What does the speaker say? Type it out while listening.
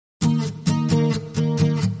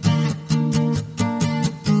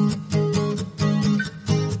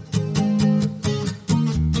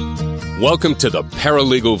Welcome to the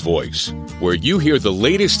Paralegal Voice, where you hear the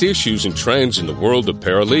latest issues and trends in the world of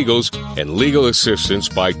paralegals and legal assistance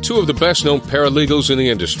by two of the best-known paralegals in the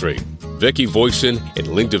industry, Vicki, Voisin, and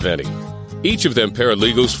Lynne DeVenny. Each of them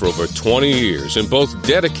paralegals for over 20 years and both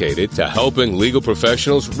dedicated to helping legal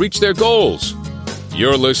professionals reach their goals.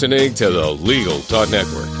 You're listening to the Legal Talk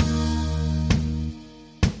Network.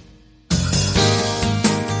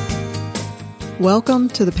 Welcome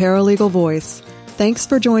to the Paralegal Voice. Thanks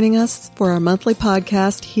for joining us for our monthly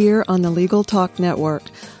podcast here on the Legal Talk Network.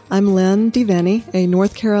 I'm Lynne DeVenny, a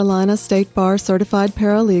North Carolina State Bar certified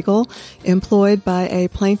paralegal employed by a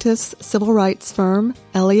plaintiff's civil rights firm,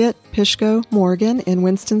 Elliott Pishko Morgan, in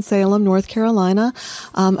Winston-Salem, North Carolina.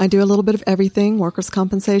 I do a little bit of everything: workers'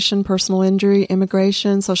 compensation, personal injury,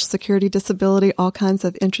 immigration, Social Security, disability, all kinds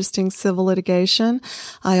of interesting civil litigation.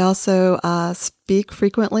 I also speak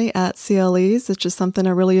frequently at CLEs, which is something I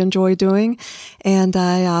really enjoy doing. And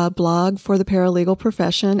I blog for the paralegal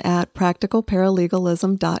profession at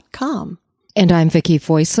practicalparalegalism.com. And I'm Vicki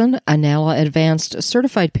Voisin, a NALA Advanced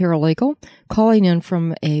Certified Paralegal, calling in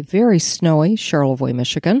from a very snowy Charlevoix,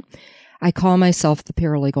 Michigan. I call myself the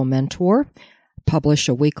Paralegal Mentor, publish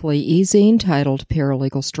a weekly e-zine titled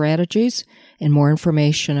Paralegal Strategies, and more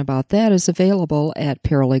information about that is available at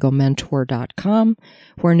paralegalmentor.com,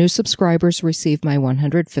 where new subscribers receive my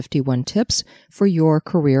 151 tips for your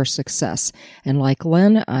career success. And like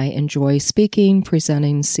Lynne, I enjoy speaking,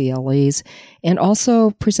 presenting CLEs, and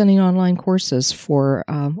also presenting online courses for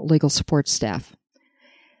legal support staff.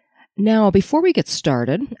 Now, before we get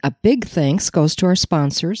started, a big thanks goes to our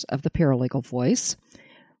sponsors of the Paralegal Voice: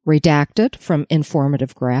 Redacted from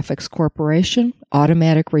Informative Graphics Corporation,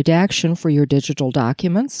 automatic redaction for your digital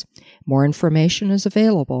documents. More information is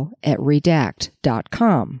available at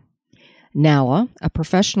redact.com. NALA, a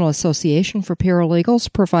professional association for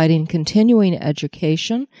paralegals providing continuing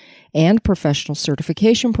education and professional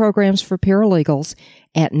certification programs for paralegals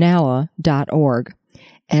at nala.org.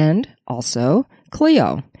 And also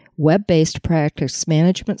Clio, web-based practice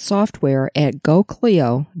management software at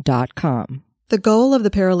goclio.com. The goal of the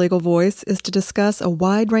Paralegal Voice is to discuss a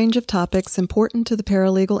wide range of topics important to the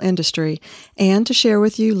paralegal industry and to share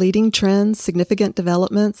with you leading trends, significant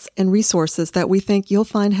developments, and resources that we think you'll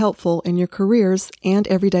find helpful in your careers and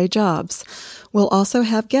everyday jobs. We'll also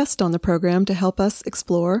have guests on the program to help us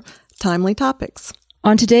explore timely topics.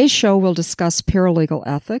 On today's show, we'll discuss paralegal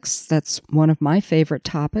ethics. That's one of my favorite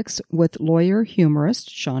topics, with lawyer humorist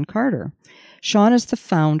Sean Carter. Sean is the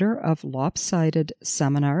founder of Lawpsided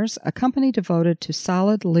Seminars, a company devoted to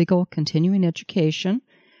solid legal continuing education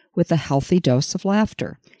with a healthy dose of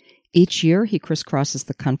laughter. Each year, he crisscrosses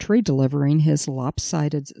the country delivering his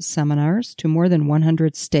Lawpsided Seminars to more than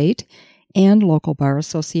 100 state and local bar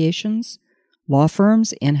associations, law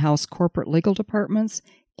firms, in-house corporate legal departments,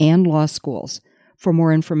 and law schools. For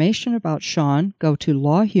more information about Sean, go to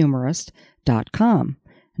lawhumorist.com.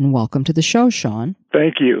 And welcome to the show, Sean.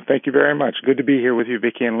 Thank you. Thank you very much. Good to be here with you,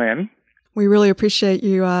 Vicki and Lynne. We really appreciate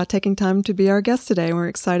you taking time to be our guest today. We're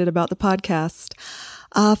excited about the podcast.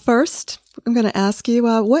 First, I'm going to ask you,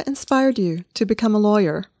 what inspired you to become a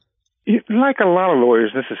lawyer? Like a lot of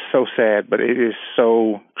lawyers, this is so sad, but it is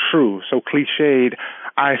so true, so cliched.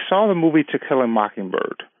 I saw the movie To Kill a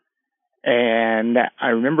Mockingbird. And I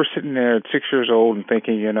remember sitting there at 6 years old and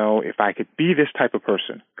thinking, if I could be this type of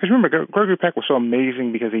person. Because remember, Gregory Peck was so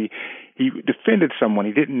amazing because he defended someone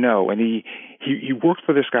he didn't know, and he worked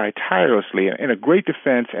for this guy tirelessly in a great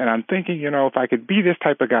defense. And I'm thinking, if I could be this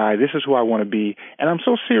type of guy, this is who I want to be. And I'm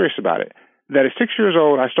so serious about it that at 6 years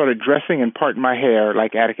old, I started dressing and parting my hair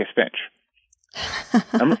like Atticus Finch.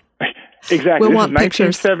 Exactly. We'll This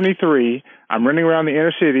is 1973. I'm running around the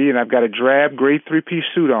inner city, and I've got a drab grade 3-piece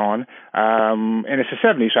suit on, and it's the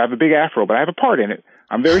 70s, so I have a big afro, but I have a part in it.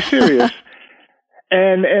 I'm very serious.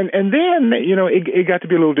 and then, it got to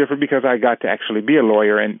be a little different because I got to actually be a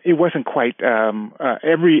lawyer, and it wasn't quite,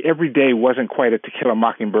 every day wasn't quite a To Kill a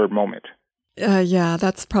Mockingbird moment. Yeah,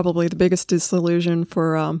 that's probably the biggest disillusion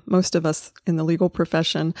for most of us in the legal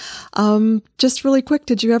profession. Just really quick,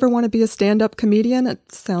 did you ever want to be a stand-up comedian?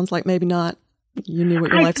 It sounds like maybe not. You knew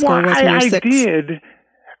what your life goal was when you were 6.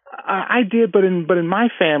 I did, but in my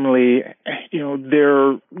family,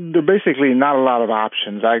 there are basically not a lot of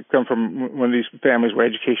options. I come from one of these families where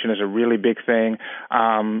education is a really big thing.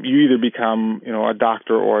 You either become, a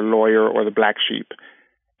doctor or a lawyer or the black sheep.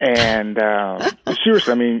 And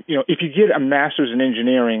seriously, if you get a master's in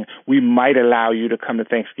engineering, we might allow you to come to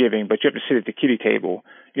Thanksgiving, but you have to sit at the kiddie table.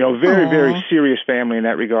 Very, very serious family in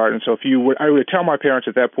that regard. And so I would tell my parents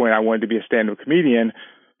at that point I wanted to be a stand-up comedian,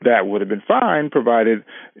 that would have been fine, provided,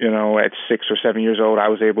 at 6 or 7 years old, I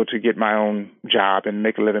was able to get my own job and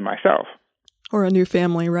make a living myself. Or a new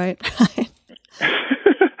family, right?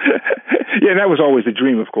 Yeah, that was always the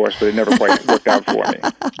dream, of course, but it never quite worked out for me.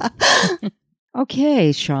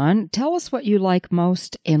 Okay, Sean, tell us what you like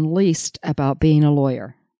most and least about being a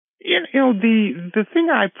lawyer. The thing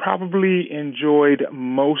I probably enjoyed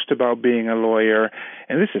most about being a lawyer,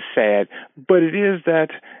 and this is sad, but it is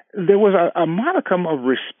that there was a modicum of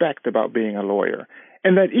respect about being a lawyer.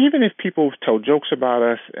 And that even if people tell jokes about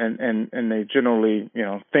us and they generally,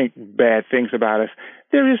 think bad things about us,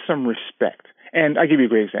 there is some respect. And I'll give you a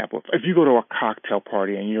great example. If you go to a cocktail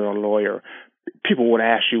party and you're a lawyer, people would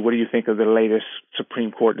ask you, what do you think of the latest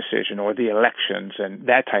Supreme Court decision or the elections and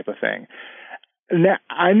that type of thing. And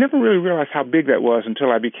I never really realized how big that was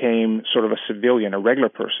until I became sort of a civilian, a regular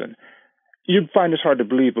person. You'd find this hard to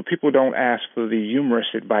believe, but people don't ask for the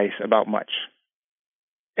humorous advice about much.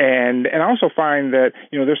 And I also find that,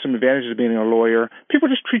 there's some advantages of being a lawyer. People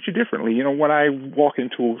just treat you differently. When I walk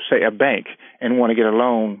into, say, a bank and want to get a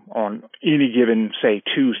loan on any given, say,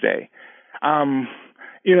 Tuesday, they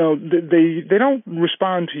don't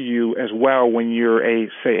respond to you as well when you're a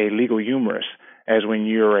legal humorist as when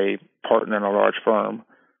you're a partner in a large firm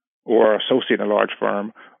or associate in a large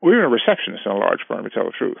firm or even a receptionist in a large firm, to tell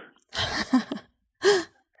the truth.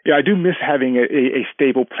 Yeah, I do miss having a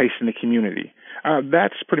stable place in the community.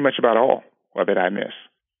 That's pretty much about all of it I miss.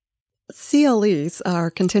 CLEs are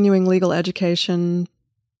continuing legal education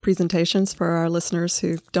presentations for our listeners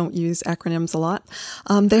who don't use acronyms a lot.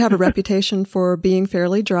 They have a reputation for being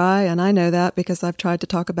fairly dry, and I know that because I've tried to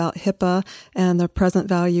talk about HIPAA and the present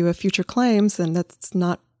value of future claims, and that's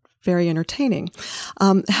not very entertaining.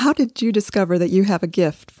 How did you discover that you have a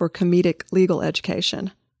gift for comedic legal education?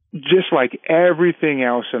 Just like everything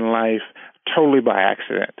else in life, totally by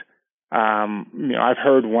accident. I've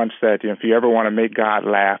heard once that if you ever want to make God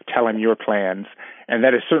laugh, tell him your plans. And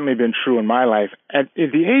that has certainly been true in my life. At the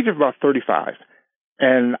age of about 35,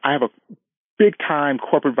 and I have a big-time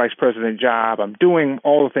corporate vice president job. I'm doing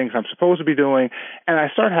all the things I'm supposed to be doing, and I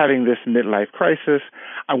start having this midlife crisis.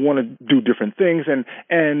 I want to do different things, and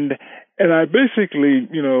I basically,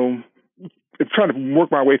 trying to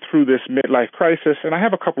work my way through this midlife crisis, and I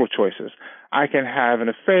have a couple of choices. I can have an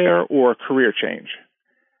affair or a career change.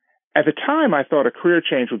 At the time, I thought a career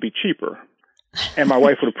change would be cheaper, and my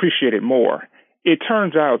wife would appreciate it more. It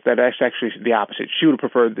turns out that that's actually the opposite. She would have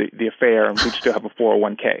preferred the affair, and we'd still have a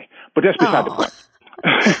 401k. But that's beside the point.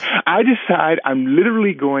 I decide I'm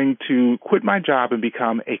literally going to quit my job and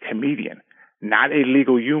become a comedian. Not a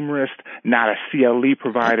legal humorist, not a CLE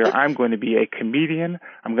provider. I'm going to be a comedian.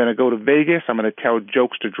 I'm going to go to Vegas. I'm going to tell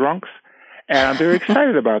jokes to drunks. And I'm very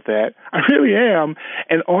excited about that. I really am.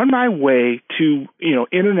 And on my way to,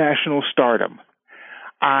 international stardom,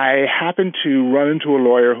 I happen to run into a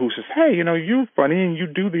lawyer who says, hey, you're funny and you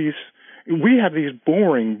do these, we have these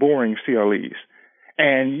boring CLEs,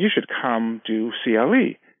 and you should come do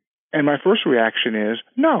CLE. And my first reaction is,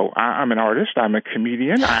 no, I'm an artist. I'm a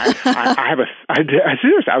comedian. I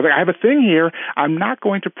have a thing here. I'm not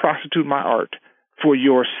going to prostitute my art for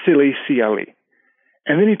your silly CLE.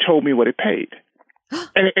 And then he told me what it paid.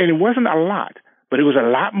 And it wasn't a lot, but it was a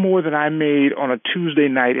lot more than I made on a Tuesday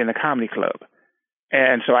night in a comedy club.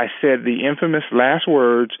 And so I said the infamous last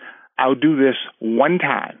words, I'll do this one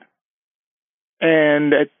time.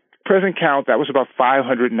 And at present count, that was about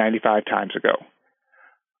 595 times ago.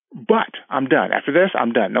 But I'm done. After this,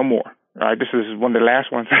 I'm done. No more. All right, this is one of the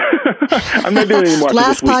last ones. I'm not doing any more.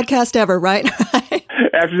 Last podcast ever, right?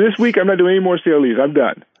 After this week, I'm not doing any more CLEs. I'm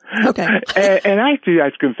done. Okay. And actually,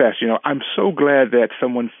 I confess, I'm so glad that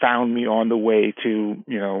someone found me on the way to,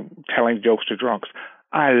 telling jokes to drunks.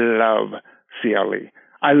 I love CLE.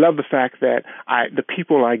 I love the fact that the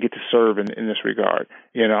people I get to serve in this regard.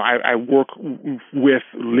 I work with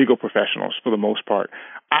legal professionals for the most part.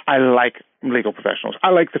 I like legal professionals. I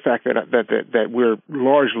like the fact that we're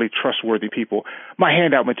largely trustworthy people. My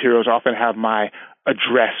handout materials often have my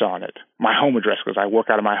address on it, my home address, because I work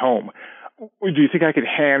out of my home. Do you think I could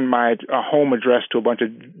hand my home address to a bunch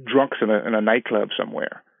of drunks in a nightclub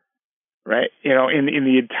somewhere? Right? In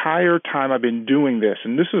the entire time I've been doing this,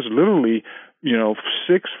 and this is literally,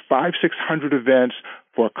 600 events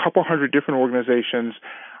for a couple hundred different organizations,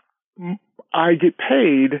 I get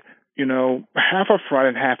paid, half up front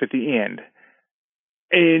and half at the end.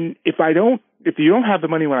 And if you don't have the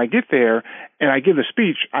money when I get there and I give the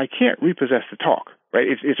speech, I can't repossess the talk, right?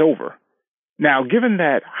 It's over. Now, given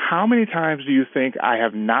that, how many times do you think I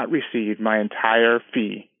have not received my entire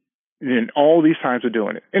fee in all these times of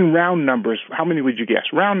doing it? In round numbers, how many would you guess?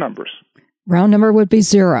 Round numbers. Round number would be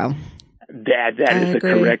 0. That is the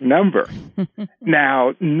correct number.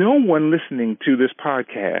 Now, no one listening to this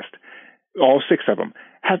podcast, all 6 of them,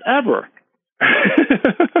 have ever,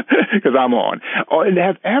 because I'm on, and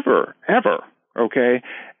have ever, okay,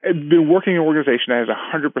 been working in an organization that has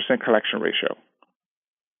a 100% collection ratio.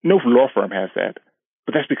 No law firm has that,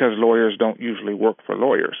 but that's because lawyers don't usually work for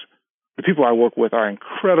lawyers. The people I work with are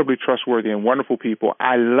incredibly trustworthy and wonderful people.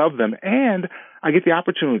 I love them, and I get the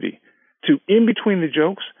opportunity to, in between the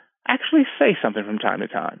jokes, actually say something from time to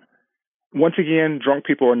time. Once again, drunk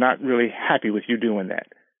people are not really happy with you doing that,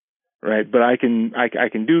 right? But I can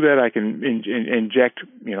do that. I can inject,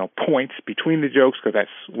 points between the jokes because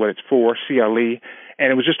that's what it's for, CLE.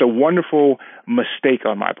 And it was just a wonderful mistake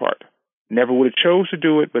on my part. Never would have chose to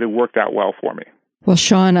do it, but it worked out well for me. Well,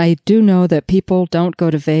 Sean, I do know that people don't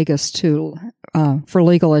go to Vegas for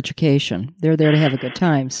legal education. They're there to have a good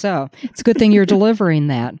time. So it's a good thing you're delivering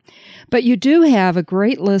that. But you do have a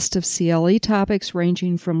great list of CLE topics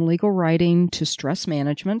ranging from legal writing to stress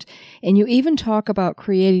management. And you even talk about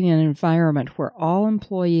creating an environment where all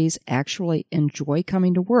employees actually enjoy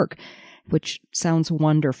coming to work, which sounds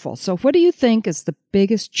wonderful. So what do you think is the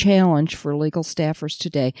biggest challenge for legal staffers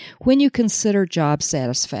today when you consider job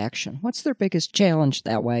satisfaction? What's their biggest challenge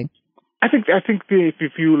that way? I think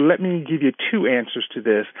if you let me give you 2 answers to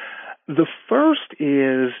this. The first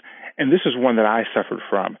is, and this is one that I suffered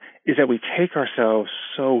from, is that we take ourselves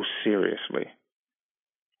so seriously.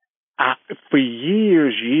 For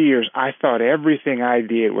years, I thought everything I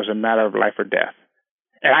did was a matter of life or death.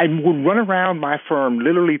 And I would run around my firm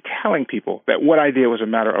literally telling people that what I did was a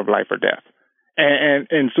matter of life or death.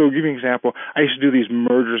 And so, to give you an example, I used to do these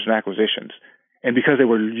mergers and acquisitions. And because they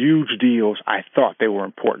were huge deals, I thought they were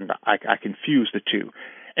important. I confused the two.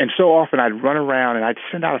 And so often I'd run around and I'd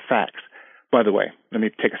send out a fax. By the way, let me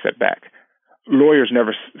take a step back. Lawyers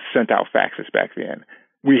never sent out faxes back then.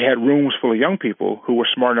 We had rooms full of young people who were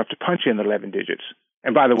smart enough to punch in the 11 digits.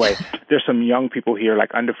 And by the way, there's some young people here, like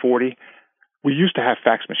under 40. We used to have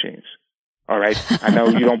fax machines. All right. I know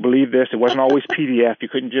you don't believe this. It wasn't always PDF. You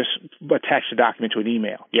couldn't just attach the document to an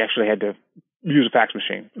email. You actually had to use a fax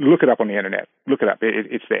machine. Look it up on the internet. Look it up.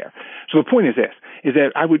 It's there. So the point is this, is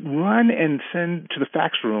that I would run and send to the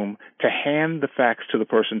fax room to hand the fax to the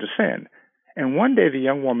person to send. And one day the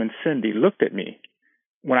young woman, Cindy, looked at me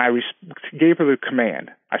when I gave her the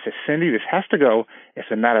command. I said, Cindy, this has to go.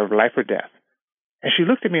 It's a matter of life or death. And she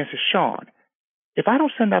looked at me and said, Sean, if I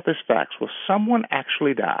don't send out this fax, will someone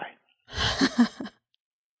actually die?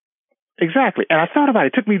 Exactly. And I thought about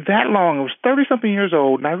it. It took me that long. I was 30-something years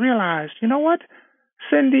old, and I realized, you know what,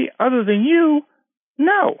 Cindy, other than you,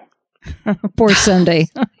 no. Poor Cindy.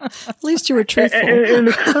 At least you were truthful. And it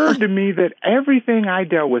occurred to me that everything I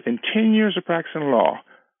dealt with in 10 years of practicing law,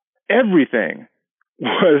 everything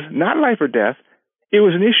was not life or death. It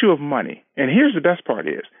was an issue of money. And here's the best part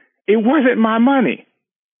is, it wasn't my money.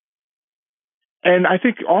 And I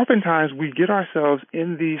think oftentimes we get ourselves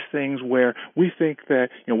in these things where we think that,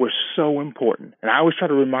 we're so important. And I always try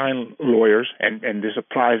to remind lawyers, and this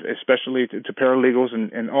applies especially to paralegals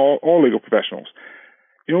and all legal professionals,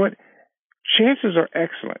 you know what? Chances are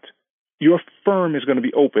excellent your firm is going to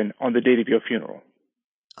be open on the date of your funeral.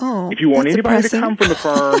 Oh, if you want anybody depressing. to come from the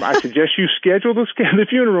firm, I suggest you schedule the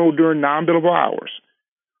funeral during non-billable hours.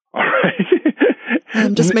 All right?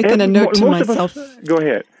 I'm just making a note to myself. Go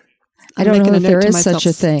ahead. I don't know if there is such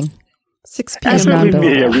a thing. 6 p.m.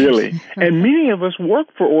 Absolutely, yeah, really. And many of us work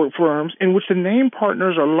for firms in which the named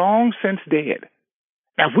partners are long since dead.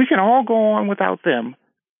 Now, if we can all go on without them,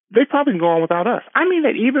 they probably can go on without us. I mean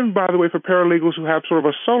that even, by the way, for paralegals who have sort of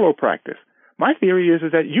a solo practice. My theory is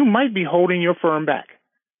that you might be holding your firm back.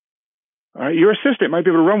 All right? Your assistant might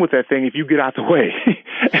be able to run with that thing if you get out the way.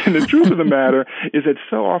 And the truth of the matter is that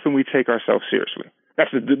so often we take ourselves seriously.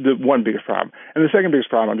 That's the one biggest problem. And the second biggest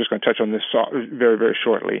problem, I'm just going to touch on this very, very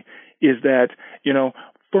shortly, is that,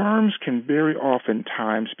 firms can very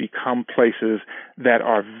oftentimes become places that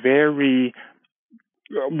are very,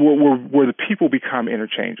 where the people become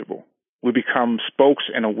interchangeable. We become spokes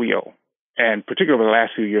in a wheel. And particularly over the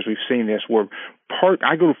last few years, we've seen this where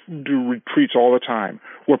I go to do retreats all the time,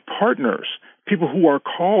 where partners, people who are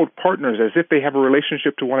called partners as if they have a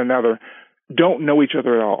relationship to one another, don't know each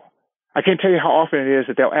other at all. I can't tell you how often it is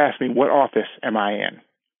that they'll ask me, what office am I in?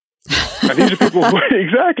 Now, these are people who,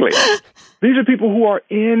 exactly. These are people who are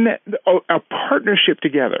in a partnership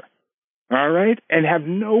together, all right, and have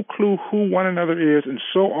no clue who one another is. And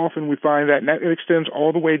so often we find that, and that extends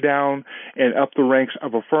all the way down and up the ranks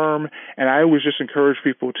of a firm. And I always just encourage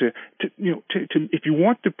people to if you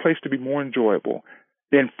want the place to be more enjoyable,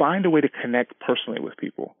 then find a way to connect personally with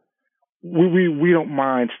people. We don't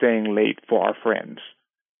mind staying late for our friends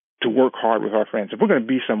to work hard with our friends. If we're going to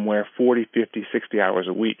be somewhere 40, 50, 60 hours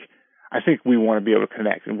a week, I think we want to be able to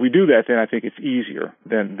connect. And if we do that, then I think it's easier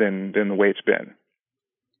than the way it's been.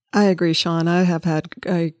 I agree, Sean. I have had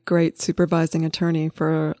a great supervising attorney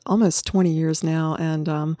for almost 20 years now. And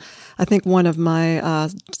I think one of my,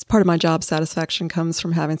 part of my job satisfaction comes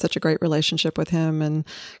from having such a great relationship with him and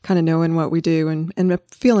kind of knowing what we do and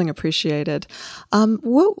feeling appreciated.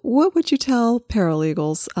 What would you tell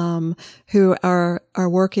paralegals who are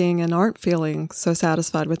working and aren't feeling so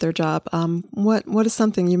satisfied with their job? What is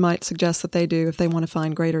something you might suggest that they do if they want to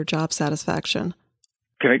find greater job satisfaction?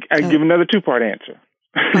 Can I give another two-part answer?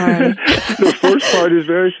 All right. The first part is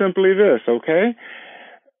very simply this, okay?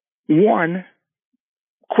 One,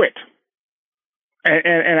 quit.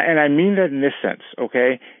 And I mean that in this sense,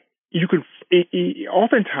 okay? You could,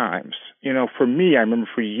 oftentimes, for me, I remember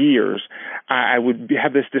for years, I would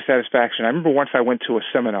have this dissatisfaction. I remember once I went to a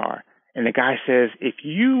seminar, and the guy says, if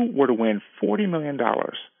you were to win $40 million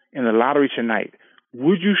in the lottery tonight,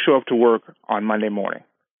 would you show up to work on Monday morning?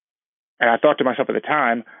 And I thought to myself at the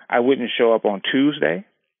time, I wouldn't show up on Tuesday,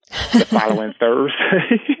 the following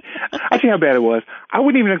Thursday. I see how bad it was. I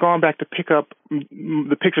wouldn't even have gone back to pick up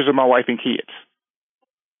the pictures of my wife and kids.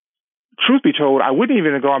 Truth be told, I wouldn't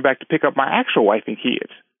even have gone back to pick up my actual wife and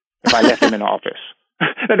kids if I left them in the office. Now,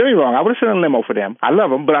 don't get me wrong. I would have sent a limo for them. I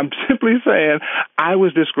love them, but I'm simply saying I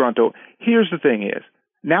was disgruntled. Here's the thing is,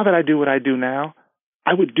 now that I do what I do now,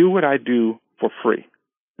 I would do what I do for free.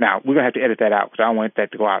 Now, we're going to have to edit that out because I don't want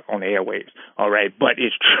that to go out on the airwaves, all right? But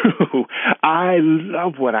it's true. I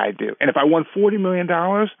love what I do. And if I won $40 million,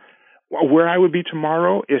 where I would be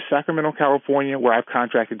tomorrow is Sacramento, California, where I've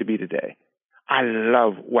contracted to be today. I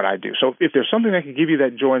love what I do. So if there's something that can give you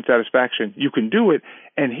that joy and satisfaction, you can do it.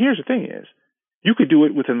 And here's the thing is, you could do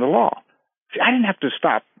it within the law. See, I didn't have to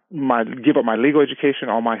give up my legal education,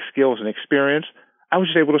 all my skills and experience. I was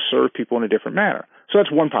just able to serve people in a different manner. So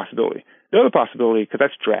that's one possibility. The other possibility, because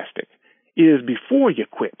that's drastic, is before you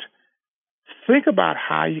quit, think about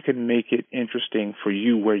how you can make it interesting for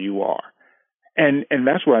you where you are. And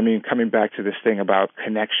that's what I mean, coming back to this thing about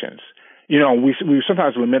connections. We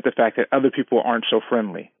sometimes lament the fact that other people aren't so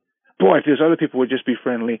friendly. Boy, if there's other people would just be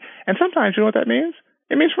friendly. And sometimes, you know what that means?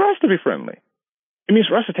 It means for us to be friendly. It means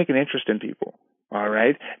for us to take an interest in people, all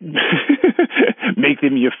right? Make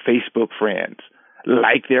them your Facebook friends.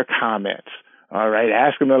 Like their comments. All right,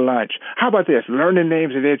 ask them to lunch. How about this? Learn the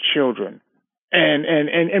names of their children.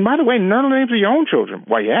 And by the way, learn the names of your own children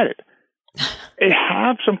while you're at it.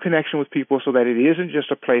 Have some connection with people so that it isn't just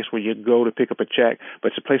a place where you go to pick up a check,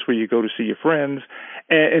 but it's a place where you go to see your friends.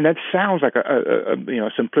 And that sounds like a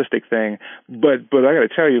simplistic thing, but I got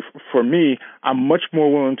to tell you, for me, I'm much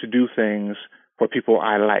more willing to do things for people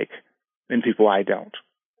I like than people I don't.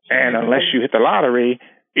 And unless you hit the lottery,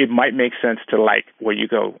 it might make sense to like where you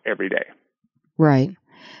go every day. Right.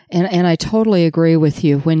 And I totally agree with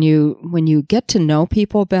you. When you get to know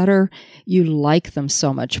people better, you like them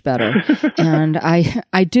so much better. And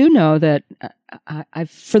I do know that I've,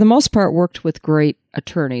 for the most part, worked with great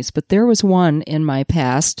attorneys, but there was one in my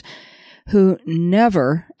past who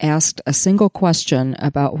never asked a single question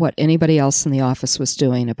about what anybody else in the office was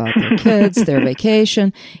doing, about their kids, their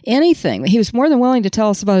vacation, anything. He was more than willing to tell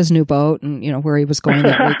us about his new boat and, where he was going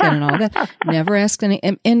that weekend and all that. Never asked any,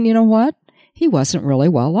 and you know what? He wasn't really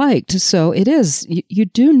well liked. So it is, you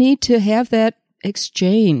do need to have that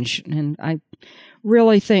exchange. And I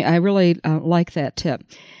really like that tip.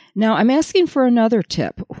 Now, I'm asking for another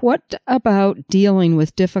tip. What about dealing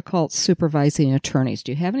with difficult supervising attorneys?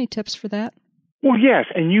 Do you have any tips for that? Well, yes,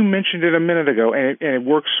 and you mentioned it a minute ago, and it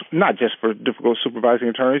works not just for difficult supervising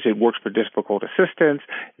attorneys. It works for difficult assistants,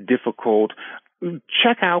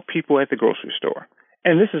 check out people at the grocery store.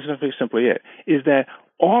 And this is simply it, is that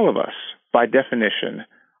all of us, by definition,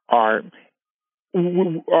 our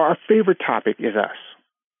favorite topic is us.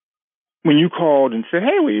 When you called and said,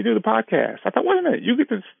 "Hey, will you do the podcast?" I thought, wait a minute,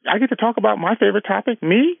 I get to talk about my favorite topic,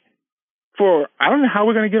 me? I don't know how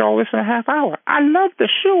we're going to get all this in a half hour. I love the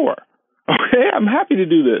sure. Okay, I'm happy to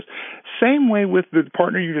do this. Same way with the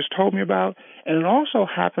partner you just told me about, and it also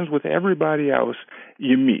happens with everybody else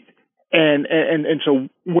you meet. And so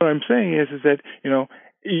what I'm saying is that,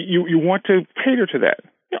 you want to cater to that.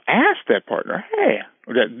 Ask that partner, hey,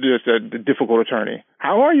 the difficult attorney,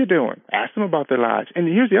 how are you doing? Ask them about their lives. And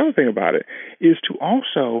here's the other thing about it, is to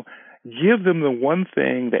also give them the one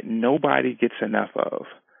thing that nobody gets enough of: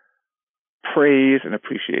 praise and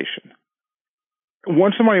appreciation.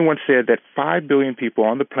 Somebody once said that 5 billion people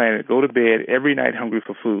on the planet go to bed every night hungry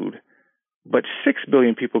for food, but 6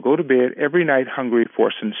 billion people go to bed every night hungry for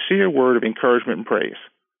a sincere word of encouragement and praise.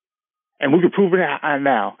 And we can prove it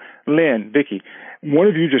now. Lynne, Vicki, one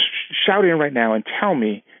of you just shout in right now and tell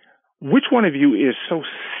me which one of you is so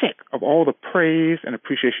sick of all the praise and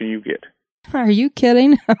appreciation you get. Are you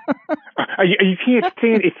kidding? You can't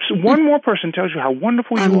stand if one more person tells you how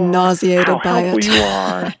wonderful you are, I'm nauseated how by helpful it. you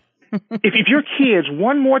are. If your kids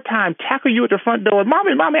one more time tackle you at the front door,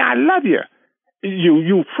 Mommy, I love you,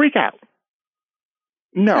 you freak out.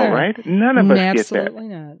 No, right? None of us absolutely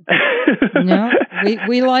get that. Absolutely not. No,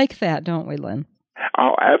 we like that, don't we, Lynn?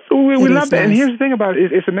 Oh, absolutely. We love that. Nice. And here's the thing about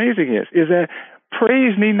it. It's amazing is that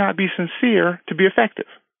praise need not be sincere to be effective.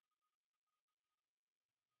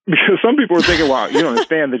 Because some people are thinking, well, you don't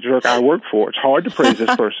understand the jerk I work for. It's hard to praise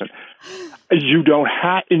this person. You don't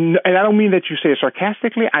have, and I don't mean that you say it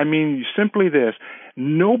sarcastically. I mean simply this.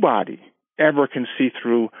 Nobody ever can see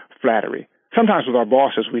through flattery. Sometimes with our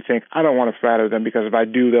bosses, we think, I don't want to flatter them because if I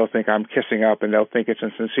do, they'll think I'm kissing up and they'll think it's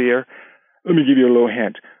insincere. Let me give you a little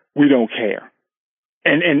hint. We don't care.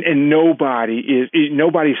 And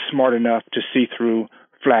nobody's smart enough to see through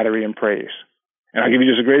flattery and praise. And I'll give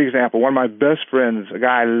you just a great example. One of my best friends, a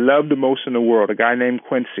guy I love the most in the world, a guy named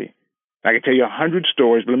Quincy. I can tell you 100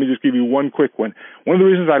 stories, but let me just give you one quick one. One of the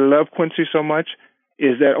reasons I love Quincy so much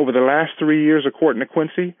is that over the last 3 years of courting to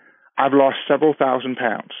Quincy, I've lost several thousand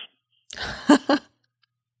pounds.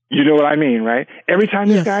 You know what I mean, right? Every time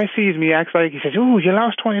this guy sees me, he acts like, he says, ooh, you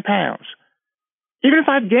lost 20 pounds. Even if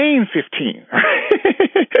I've gained 15.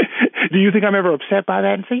 Do you think I'm ever upset by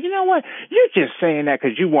that and say, you know what, you're just saying that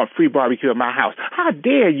because you want free barbecue at my house. How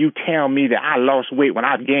dare you tell me that I lost weight when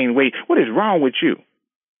I've gained weight? What is wrong with you?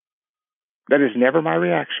 That is never my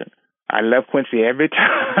reaction. I love Quincy every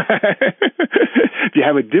time. If you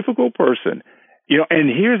have a difficult person, and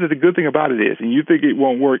here's the good thing about it is, and you think it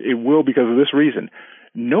won't work, it will because of this reason.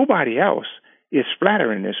 Nobody else is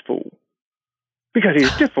flattering this fool because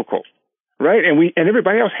he's difficult. Right? And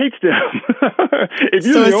everybody else hates them. If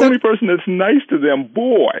you're the only person that's nice to them,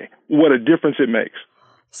 boy, what a difference it makes.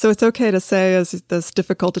 So it's okay to say, as this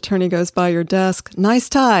difficult attorney goes by your desk, nice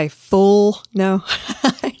tie, fool. No.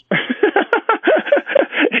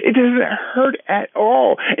 It doesn't hurt at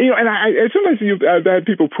all. And I sometimes I've had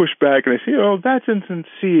people push back and they say, oh, that's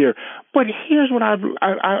insincere. But here's what I've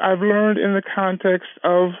learned in the context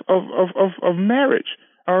of marriage.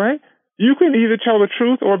 All right? You can either tell the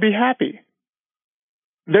truth or be happy.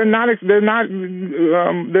 They're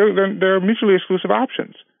mutually exclusive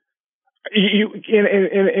options. And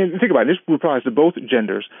think about it, this applies to both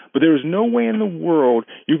genders, but there is no way in the world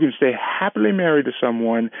you can stay happily married to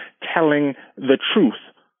someone telling the truth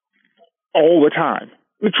all the time.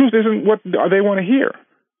 The truth isn't what they want to hear.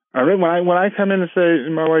 All right? When I come in and say to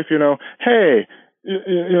my wife, hey,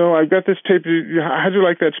 I've got this tape, how'd you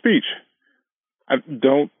like that speech? I'm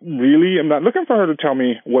not looking for her to tell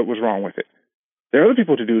me what was wrong with it. There are other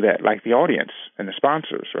people to do that, like the audience and the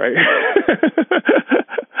sponsors, right?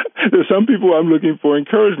 There's some people I'm looking for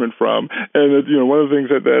encouragement from, and one of the things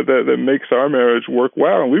that makes our marriage work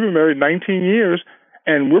well. And we've been married 19 years,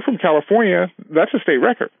 and we're from California. That's a state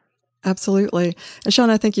record. Absolutely. And Sean,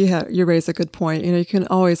 I think you raise a good point. You can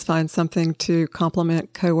always find something to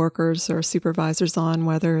compliment coworkers or supervisors on,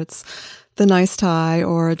 whether it's the nice tie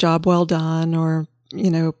or a job well done or,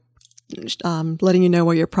 letting you know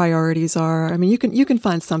what your priorities are. I mean, you can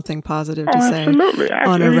find something positive to say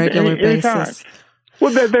on a regular basis.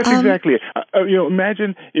 Well, that's exactly it.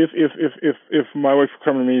 Imagine if my wife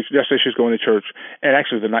came to me yesterday, she's going to church, and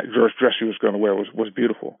actually the dress she was going to wear was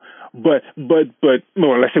beautiful. But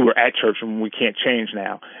let's say we're at church and we can't change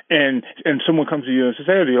now, and someone comes to you and says,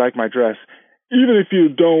 "Hey, do you like my dress?" Even if you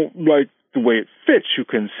don't like the way it fits, you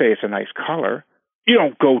can say it's a nice color. You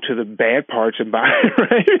don't go to the bad parts and buy it,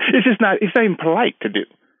 right? It's not even polite to do.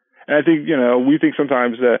 And I think, we think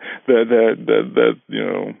sometimes that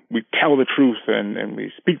we tell the truth and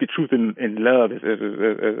we speak the truth in love, as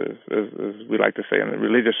we like to say in the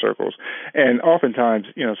religious circles. And oftentimes,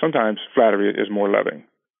 sometimes flattery is more loving.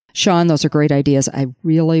 Sean, those are great ideas. I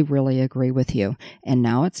really, really agree with you. And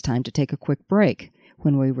now it's time to take a quick break.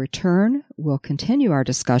 When we return, we'll continue our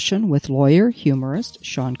discussion with lawyer, humorist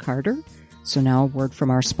Sean Carter. So now a word from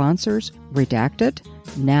our sponsors, Redacted,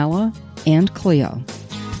 Nala, and Clio.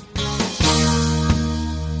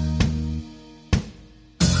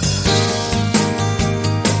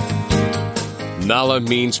 NALA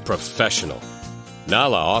means professional.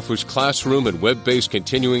 NALA offers classroom and web-based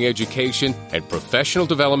continuing education and professional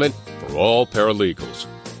development for all paralegals.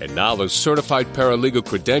 And NALA's certified paralegal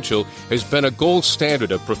credential has been a gold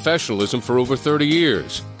standard of professionalism for over 30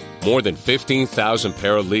 years. More than 15,000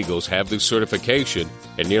 paralegals have this certification,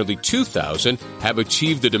 and nearly 2,000 have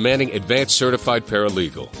achieved the demanding advanced certified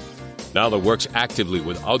paralegal. Nala works actively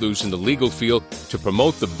with others in the legal field to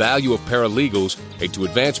promote the value of paralegals and to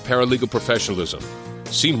advance paralegal professionalism.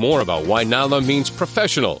 See more about why Nala means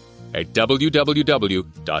professional at www.nala.org.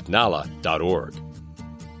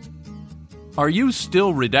 Are you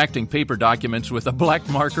still redacting paper documents with a black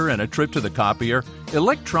marker and a trip to the copier?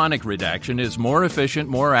 Electronic redaction is more efficient,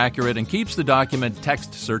 more accurate, and keeps the document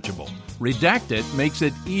text searchable. Redact It makes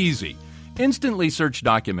it easy. Instantly search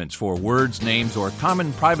documents for words, names, or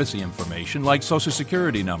common privacy information like Social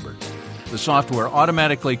Security numbers. The software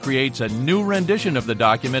automatically creates a new rendition of the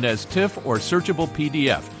document as TIFF or searchable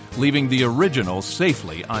PDF, leaving the original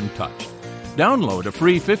safely untouched. Download a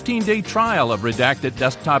free 15-day trial of Redact It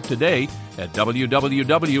Desktop today at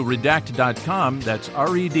www.redact.com. That's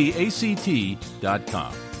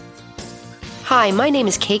REDACT.com. Hi, my name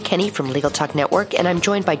is Kate Kenny from Legal Talk Network, and I'm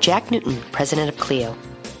joined by Jack Newton, president of Clio.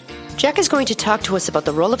 Jack is going to talk to us about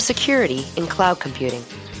the role of security in cloud computing.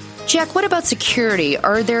 Jack, what about security?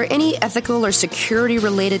 Are there any ethical or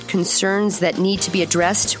security-related concerns that need to be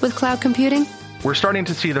addressed with cloud computing? We're starting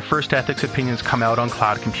to see the first ethics opinions come out on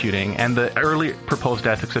cloud computing, and the early proposed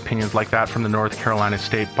ethics opinions like that from the North Carolina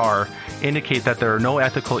State Bar indicate that there are no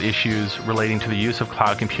ethical issues relating to the use of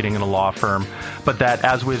cloud computing in a law firm, but that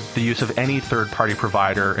as with the use of any third-party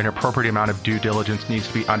provider, an appropriate amount of due diligence needs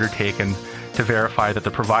to be undertaken to verify that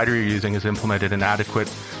the provider you're using has implemented an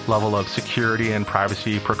adequate level of security and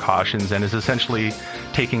privacy precautions and is essentially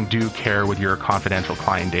taking due care with your confidential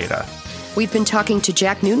client data. We've been talking to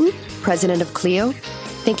Jack Newton, president of Clio.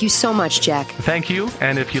 Thank you so much, Jack. Thank you.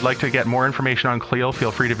 And if you'd like to get more information on Clio,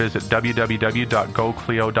 feel free to visit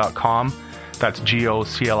www.goclio.com. That's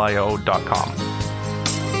GOCLIO.com.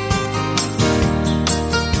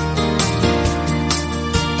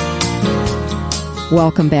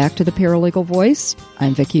 Welcome back to the Paralegal Voice.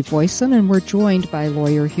 I'm Vicki Voisin, and we're joined by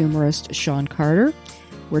lawyer humorist Sean Carter.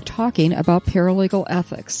 We're talking about paralegal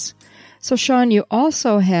ethics. So, Sean, you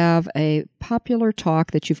also have a popular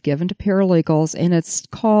talk that you've given to paralegals, and it's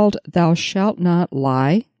called Thou Shalt Not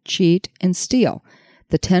Lie, Cheat, and Steal,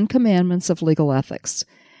 the 10 Commandments of Legal Ethics.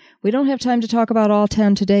 We don't have time to talk about all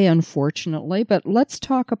 10 today, unfortunately, but let's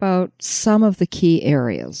talk about some of the key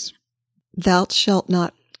areas. Thou shalt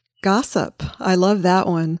not gossip. I love that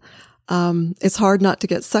one. It's hard not to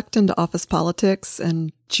get sucked into office politics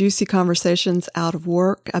and juicy conversations out of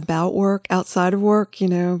work, about work, outside of work,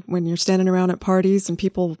 when you're standing around at parties and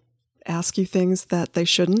people ask you things that they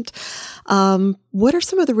shouldn't. What are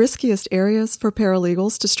some of the riskiest areas for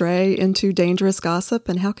paralegals to stray into dangerous gossip,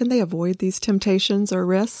 and how can they avoid these temptations or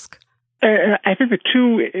risk? I think the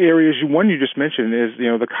two areas, one you just mentioned is,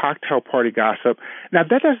 the cocktail party gossip. Now,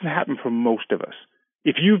 that doesn't happen for most of us.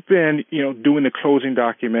 If you've been, doing the closing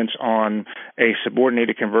documents on a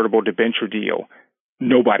subordinated convertible debenture deal,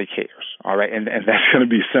 nobody cares, all right? And that's going to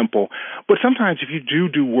be simple. But sometimes if you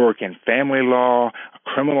do work in family law,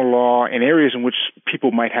 criminal law, in areas in which people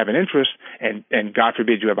might have an interest, and God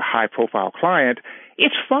forbid you have a high-profile client,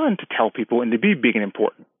 it's fun to tell people and to be big and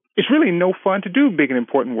important. It's really no fun to do big and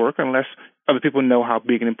important work unless other people know how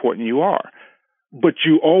big and important you are. But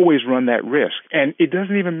you always run that risk. And it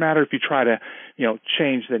doesn't even matter if you try to,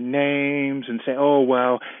 change the names and say, oh,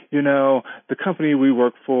 well, the company we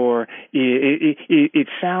work for, it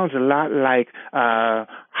sounds a lot like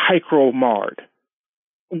Hycromard.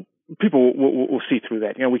 People will see through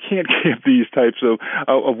that. We can't give these types of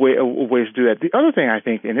ways to do that. The other thing I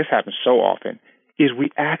think, and this happens so often, is we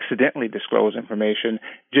accidentally disclose information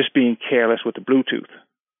just being careless with the Bluetooth.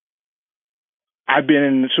 I've been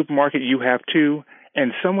in the supermarket, you have too,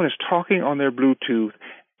 and someone is talking on their Bluetooth,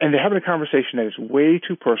 and they're having a conversation that is way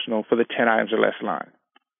too personal for the 10 items or less line.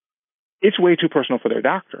 It's way too personal for their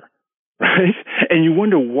doctor, right? And you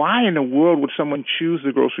wonder why in the world would someone choose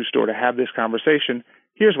the grocery store to have this conversation.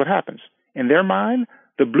 Here's what happens. In their mind,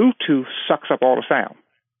 the Bluetooth sucks up all the sound.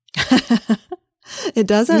 It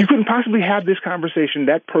doesn't? You couldn't possibly have this conversation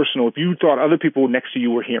that personal if you thought other people next to you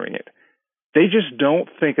were hearing it. They just don't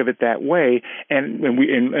think of it that way, and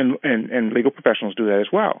legal professionals do that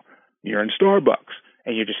as well. You're in Starbucks,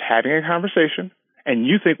 and you're just having a conversation, and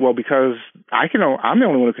you think, well, because I'm the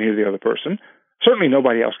only one who can hear the other person, certainly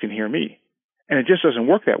nobody else can hear me. And it just doesn't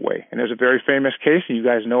work that way. And there's a very famous case, and you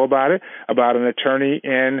guys know about it, about an attorney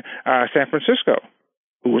in San Francisco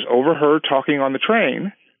who was overheard talking on the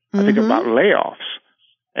train, I think about layoffs,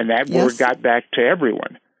 and that word got back to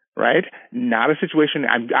everyone. Right? Not a situation.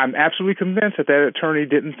 I'm absolutely convinced that attorney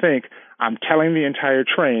didn't think, I'm telling the entire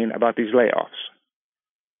train about these layoffs.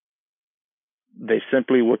 They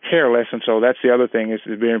simply were careless, and so that's the other thing is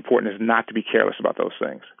very important, is not to be careless about those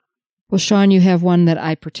things. Well, Sean, you have one that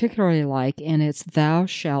I particularly like, and it's Thou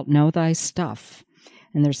Shalt Know Thy Stuff.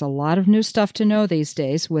 And there's a lot of new stuff to know these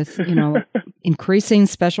days with, increasing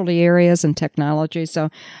specialty areas and technology. So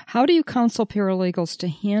how do you counsel paralegals to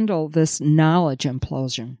handle this knowledge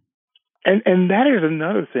implosion? And that is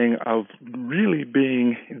another thing of really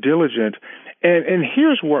being diligent. And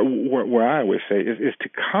here's where I always say is to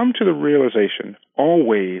come to the realization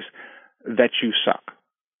always that you suck.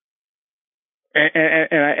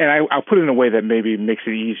 And I'll put it in a way that maybe makes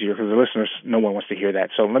it easier because the listeners, no one wants to hear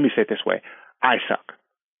that. So let me say it this way. I suck.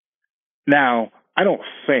 Now, I don't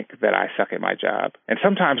think that I suck at my job. And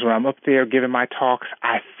sometimes when I'm up there giving my talks,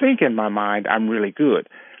 I think in my mind I'm really good.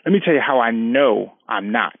 Let me tell you how I know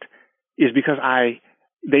I'm not. Is because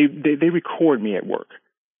they record me at work.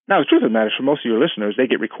 Now, the truth of the matter is, for most of your listeners, they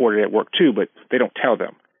get recorded at work too, but they don't tell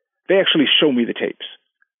them. They actually show me the tapes.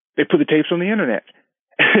 They put the tapes on the internet.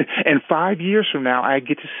 And 5 years from now, I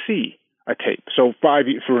get to see a tape. So for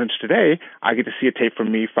instance, today, I get to see a tape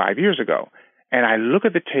from me 5 years ago. And I look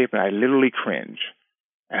at the tape and I literally cringe.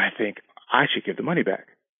 And I think, I should give the money back.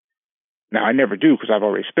 Now, I never do because I've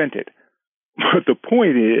already spent it. But the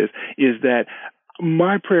point is that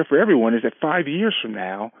my prayer for everyone is that 5 years from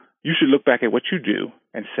now, you should look back at what you do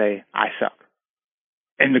and say, I suck.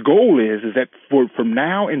 And the goal is that from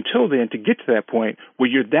now until then, to get to that point where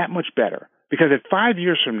you're that much better. Because at 5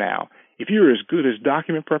 years from now, if you're as good as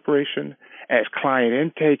document preparation, as client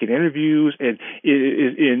intake and interviews, and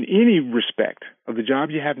in any respect of the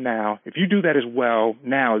job you have now, if you do that as well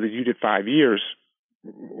now as you did 5 years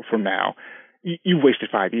from now, you've wasted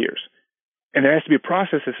 5 years. And there has to be a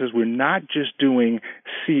process that says we're not just doing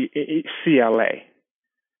CLA.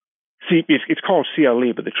 See, it's called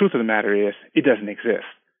CLE, but the truth of the matter is it doesn't exist.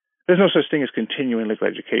 There's no such thing as continuing legal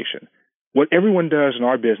education. What everyone does in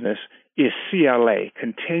our business is CLA,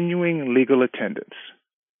 continuing legal attendance.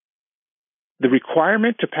 The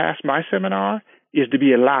requirement to pass my seminar is to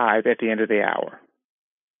be alive at the end of the hour.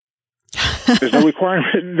 There's no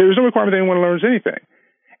requirement that anyone learns anything.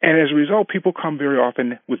 And as a result, people come very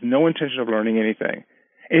often with no intention of learning anything.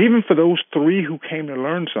 And even for those 3 who came to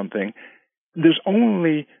learn something, there's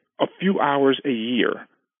only a few hours a year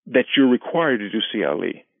that you're required to do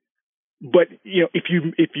CLE. But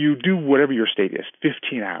if you do whatever your state is,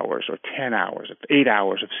 15 hours or 10 hours, 8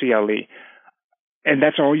 hours of CLE, and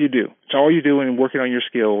that's all you do. It's all you do in working on your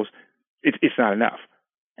skills. It's not enough.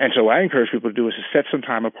 And so what I encourage people to do is to set some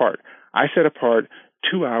time apart. I set apart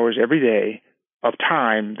 2 hours every day of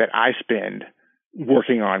time that I spend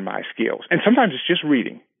working on my skills. And sometimes it's just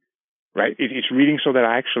reading, right? It's reading so that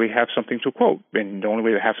I actually have something to quote. And the only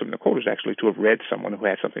way to have something to quote is actually to have read someone who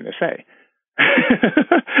had something to say.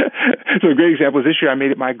 So a great example is this year I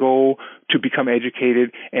made it my goal to become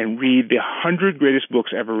educated and read the 100 greatest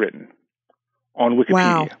books ever written on Wikipedia.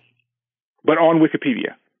 Wow. But on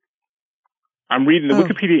Wikipedia. I'm reading the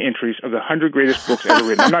Wikipedia entries of the 100 greatest books ever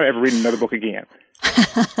written. I'm not ever reading another book again.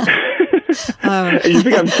 And you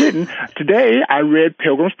think I'm kidding? Today, I read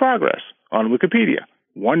Pilgrim's Progress on Wikipedia.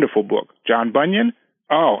 Wonderful book. John Bunyan.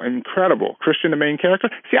 Oh, incredible. Christian, the main character.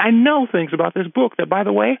 See, I know things about this book that, by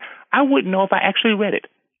the way, I wouldn't know if I actually read it.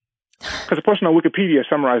 Because the person on Wikipedia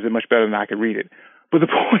summarized it much better than I could read it. But the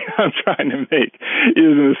point I'm trying to make is,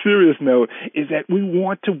 on a serious note, is that we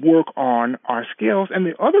want to work on our skills. And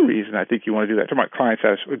the other reason I think you want to do that, talking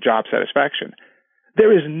about job satisfaction,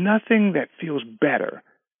 there is nothing that feels better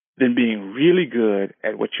than being really good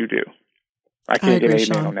at what you do. I can't get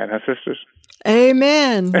amen on that, huh, sisters?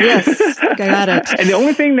 Amen. Yes, got it. And the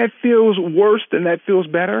only thing that feels worse than that feels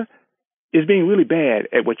better is being really bad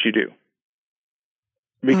at what you do.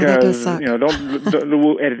 Because,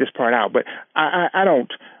 we'll edit this part out, but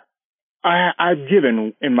I've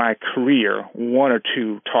given in my career 1 or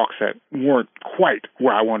 2 talks that weren't quite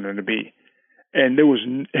where I wanted them to be. And there's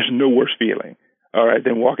no worse feeling, all right,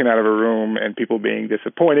 than walking out of a room and people being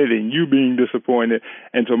disappointed and you being disappointed.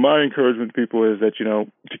 And so my encouragement to people is that,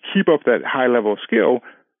 to keep up that high level of skill,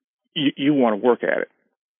 you want to work at it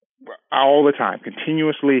all the time,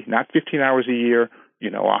 continuously, not 15 hours a year,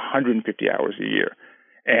 150 hours a year.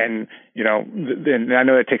 And, then I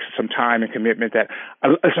know it takes some time and commitment that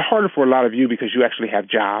it's harder for a lot of you because you actually have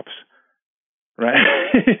jobs, right?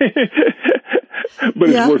 But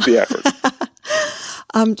it's worth the effort.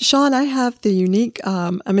 Sean, I have the unique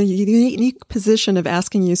position of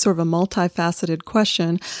asking you sort of a multifaceted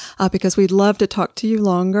question, because we'd love to talk to you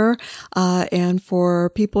longer. And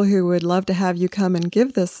for people who would love to have you come and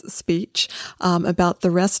give this speech, about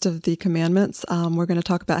the rest of the commandments, we're going to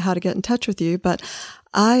talk about how to get in touch with you. But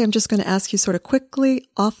I am just going to ask you sort of quickly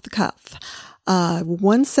off the cuff.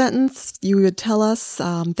 One sentence you would tell us,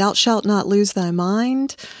 thou shalt not lose thy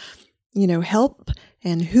mind, help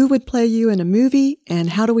and who would play you in a movie, and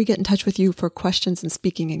how do we get in touch with you for questions and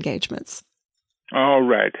speaking engagements? All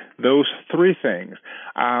right. Those three things.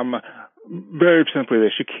 Very simply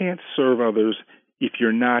this, you can't serve others if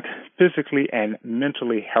you're not physically and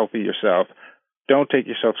mentally healthy yourself. Don't take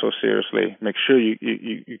yourself so seriously. Make sure you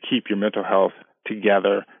keep your mental health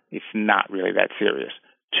together. It's not really that serious.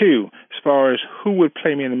 2, as far as who would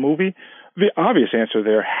play me in the movie, the obvious answer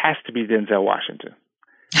there has to be Denzel Washington.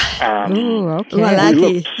 Ooh, okay. We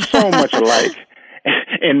look so much alike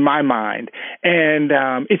in my mind. And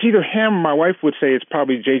it's either him or my wife would say it's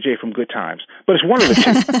probably JJ from Good Times. But it's one of the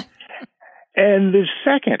two. And the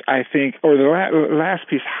second, I think, or the last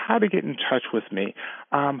piece, how to get in touch with me,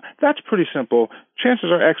 that's pretty simple.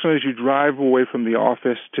 Chances are excellent as you drive away from the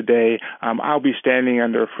office today, I'll be standing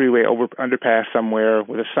under a freeway underpass somewhere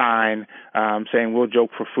with a sign saying we'll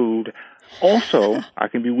joke for food. Also, I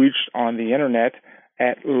can be reached on the internet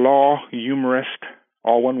at lawhumorist,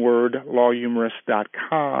 all one word,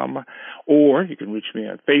 lawhumorist.com, or you can reach me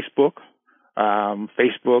on Facebook,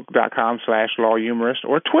 facebook.com/lawhumorist,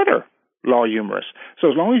 or Twitter. Law Humorist.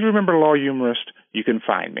 So as long as you remember Law Humorist, you can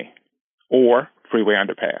find me. Or Freeway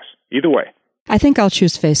Underpass. Either way. I think I'll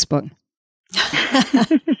choose Facebook.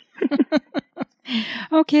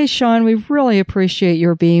 Okay, Sean, we really appreciate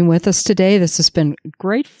your being with us today. This has been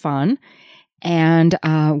great fun. And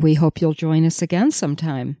we hope you'll join us again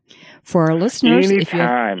sometime. For our listeners,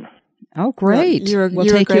 anytime. Oh, great. We'll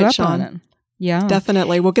take you up on it. Yeah.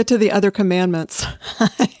 Definitely. We'll get to the other commandments.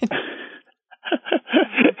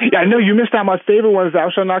 Yeah, I know you missed out. My favorite one is thou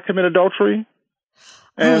shalt not commit adultery.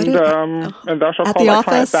 And thou shalt call thy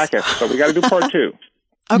client Bacchus. So we got to do part 2.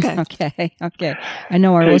 Okay. Okay. I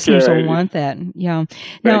know our listeners will want that. Yeah.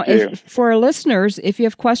 Now, for our listeners, if you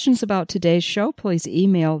have questions about today's show, please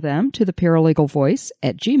email them to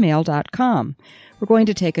theparalegalvoice@gmail.com. We're going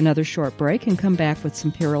to take another short break and come back with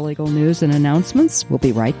some paralegal news and announcements. We'll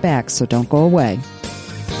be right back, so don't go away.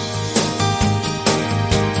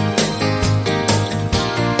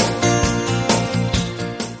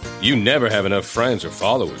 You never have enough friends or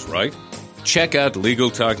followers, right? Check out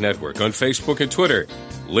Legal Talk Network on Facebook and Twitter,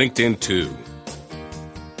 LinkedIn too.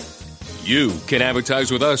 You can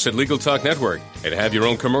advertise with us at Legal Talk Network and have your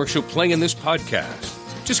own commercial play in this podcast.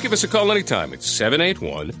 Just give us a call anytime at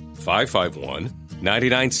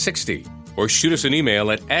 781-551-9960 or shoot us an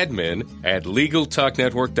email at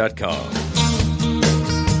admin@LegalTalkNetwork.com.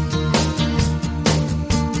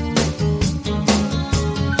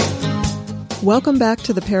 Welcome back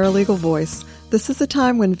to the Paralegal Voice. This is a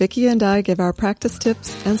time when Vicki and I give our practice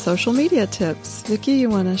tips and social media tips. Vicki,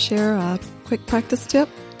 you want to share a quick practice tip?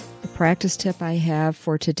 The practice tip I have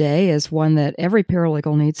for today is one that every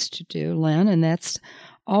paralegal needs to do, Lynn, and that's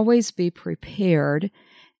always be prepared.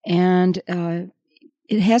 And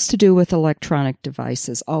it has to do with electronic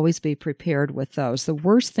devices. Always be prepared with those. The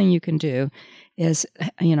worst thing you can do is,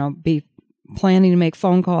 be planning to make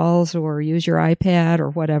phone calls or use your iPad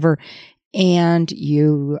or whatever, and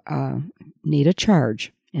you need a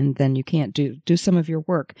charge, and then you can't do some of your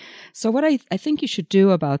work. So what I think you should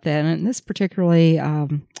do about that, and this particularly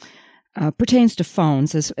pertains to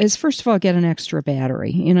phones, is first of all, get an extra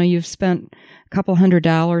battery. You've spent a couple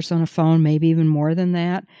 $100 on a phone, maybe even more than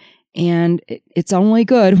that, and it's only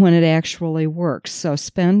good when it actually works. So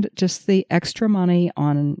spend just the extra money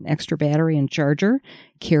on an extra battery and charger.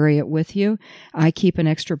 Carry it with you. I keep an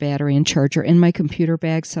extra battery and charger in my computer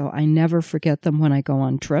bag, so I never forget them when I go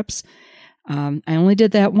on trips. I only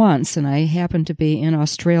did that once, and I happened to be in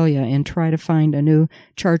Australia and try to find a new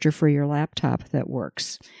charger for your laptop that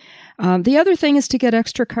works. The other thing is to get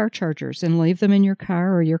extra car chargers and leave them in your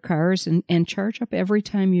car or your cars and charge up every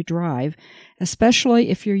time you drive, especially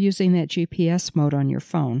if you're using that GPS mode on your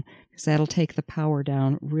phone, because that'll take the power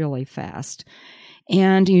down really fast.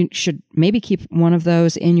 And you should maybe keep one of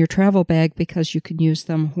those in your travel bag because you can use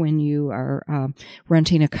them when you are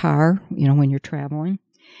renting a car, when you're traveling.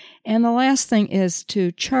 And the last thing is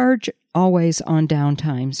to charge always on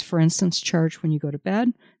downtimes. For instance, charge when you go to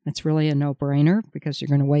bed. That's really a no-brainer because you're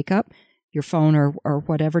going to wake up. Your phone or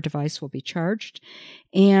whatever device will be charged.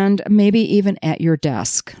 And maybe even at your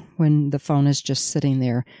desk when the phone is just sitting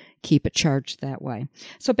there. Keep it charged that way.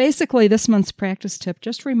 So basically, this month's practice tip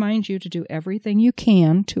just reminds you to do everything you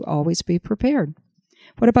can to always be prepared.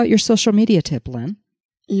 What about your social media tip, Lynn?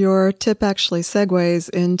 Your tip actually segues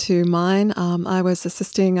into mine. I was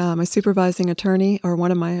assisting my supervising attorney, or one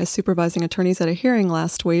of my supervising attorneys, at a hearing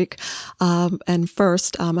last week. And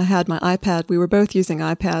first, I had my iPad. We were both using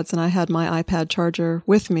iPads, and I had my iPad charger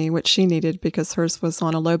with me, which she needed because hers was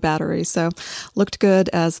on a low battery. So looked good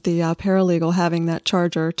as the paralegal having that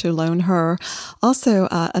charger to loan her. Also,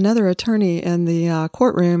 another attorney in the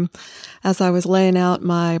courtroom, as I was laying out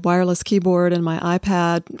my wireless keyboard and my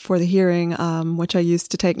iPad for the hearing, which I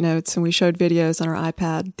used to take notes, and we showed videos on our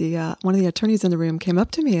iPad, one of the attorneys in the room came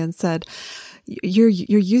up to me and said, you're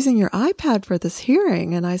using your iPad for this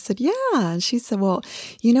hearing? And I said, yeah. And she said, well,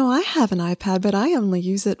 I have an iPad, but I only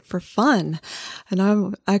use it for fun.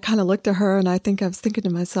 And I kind of looked at her, and I think I was thinking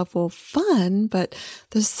to myself, well, fun, but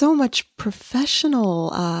there's so much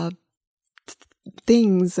professional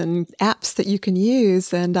things and apps that you can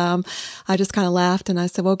use. And I just kind of laughed, and I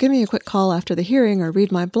said, well, give me a quick call after the hearing or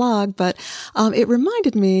read my blog. But it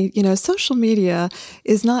reminded me, social media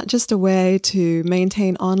is not just a way to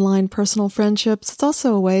maintain online personal friendships. It's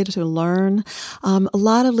also a way to learn. A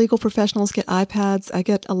lot of legal professionals get iPads. I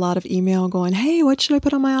get a lot of email going, hey, what should I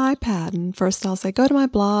put on my iPad? And first I'll say, go to my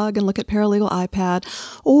blog and look at Paralegal iPad.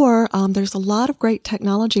 Or there's a lot of great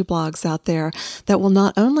technology blogs out there that will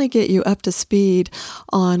not only get you up to speed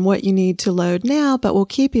on what you need to load now, but will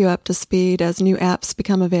keep you up to speed as new apps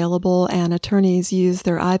become available and attorneys use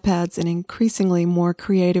their iPads in increasingly more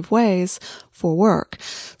creative ways for work.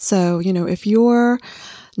 So, if you're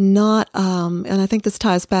not, and I think this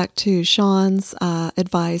ties back to Sean's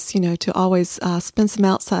advice, to always spend some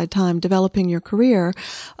outside time developing your career,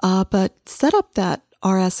 but set up that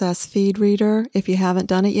RSS feed reader if you haven't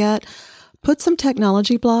done it yet. Put some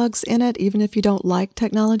technology blogs in it, even if you don't like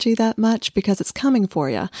technology that much, because it's coming for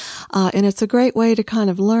you. And it's a great way to kind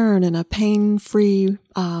of learn in a pain-free,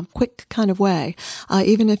 quick kind of way.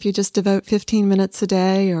 Even if you just devote 15 minutes a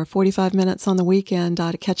day or 45 minutes on the weekend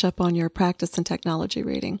to catch up on your practice and technology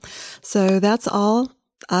reading. So that's all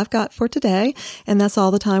I've got for today, and that's all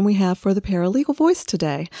the time we have for the Paralegal Voice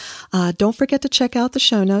today. Don't forget to check out the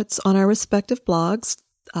show notes on our respective blogs,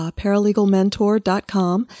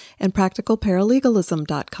 paralegalmentor.com and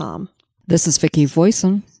practicalparalegalism.com. This is Vicki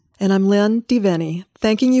Voisin. And I'm Lynne, DeVenny,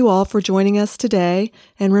 thanking you all for joining us today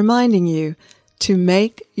and reminding you to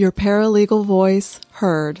make your paralegal voice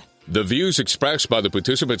heard. The views expressed by the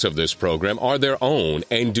participants of this program are their own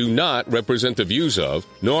and do not represent the views of,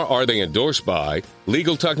 nor are they endorsed by,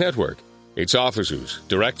 Legal Talk Network, its officers,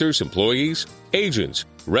 directors, employees, agents,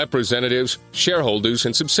 representatives, shareholders,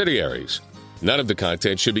 and subsidiaries. None of the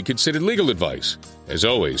content should be considered legal advice. As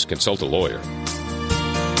always, consult a lawyer.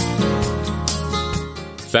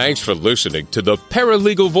 Thanks for listening to the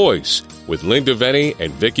Paralegal Voice with Lynne DeVenny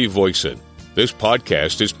and Vicki Voisin. This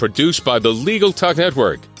podcast is produced by the Legal Talk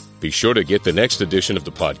Network. Be sure to get the next edition of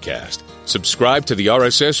the podcast. Subscribe to the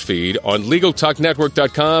RSS feed on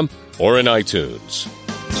LegalTalkNetwork.com or in iTunes.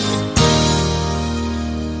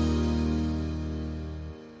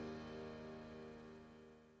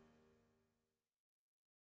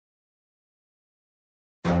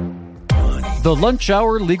 The Lunch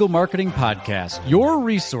Hour Legal Marketing Podcast, your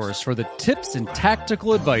resource for the tips and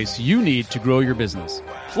tactical advice you need to grow your business.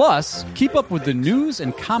 Plus, keep up with the news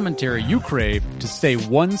and commentary you crave to stay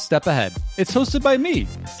one step ahead. It's hosted by me,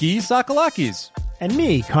 Guy Sakalakis. And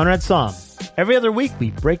me, Conrad Somm. Every other week,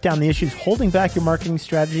 we break down the issues holding back your marketing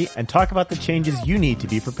strategy and talk about the changes you need to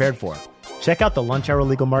be prepared for. Check out the Lunch Hour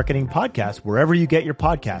Legal Marketing Podcast wherever you get your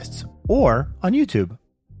podcasts or on YouTube.